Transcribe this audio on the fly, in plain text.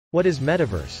What is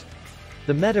metaverse?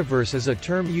 The metaverse is a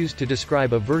term used to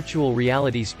describe a virtual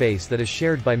reality space that is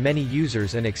shared by many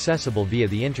users and accessible via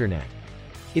the internet.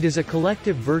 It is a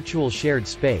collective virtual shared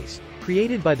space,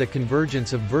 created by the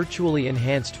convergence of virtually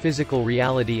enhanced physical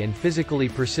reality and physically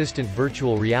persistent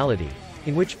virtual reality,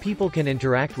 in which people can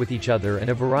interact with each other and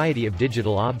a variety of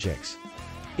digital objects.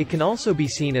 It can also be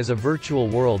seen as a virtual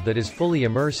world that is fully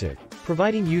immersive,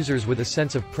 providing users with a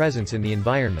sense of presence in the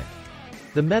environment.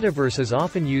 The metaverse is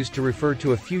often used to refer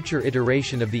to a future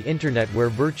iteration of the internet where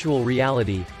virtual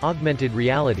reality, augmented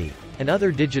reality, and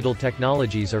other digital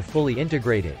technologies are fully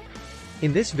integrated.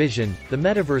 In this vision, the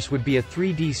metaverse would be a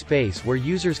 3D space where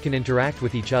users can interact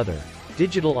with each other,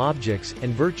 digital objects,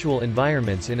 and virtual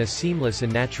environments in a seamless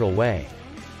and natural way.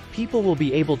 People will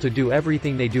be able to do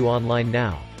everything they do online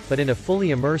now, but in a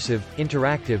fully immersive,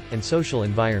 interactive, and social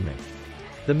environment.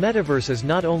 The metaverse is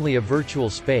not only a virtual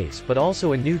space but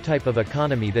also a new type of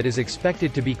economy that is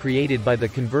expected to be created by the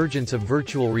convergence of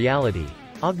virtual reality,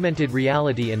 augmented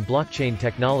reality and blockchain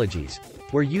technologies,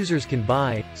 where users can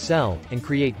buy, sell, and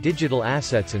create digital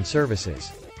assets and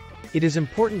services. It is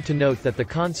important to note that the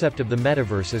concept of the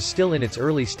metaverse is still in its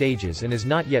early stages and is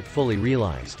not yet fully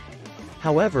realized.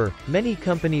 However, many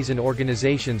companies and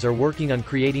organizations are working on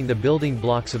creating the building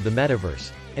blocks of the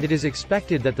metaverse, and it is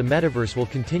expected that the metaverse will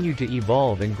continue to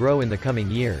evolve and grow in the coming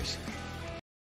years.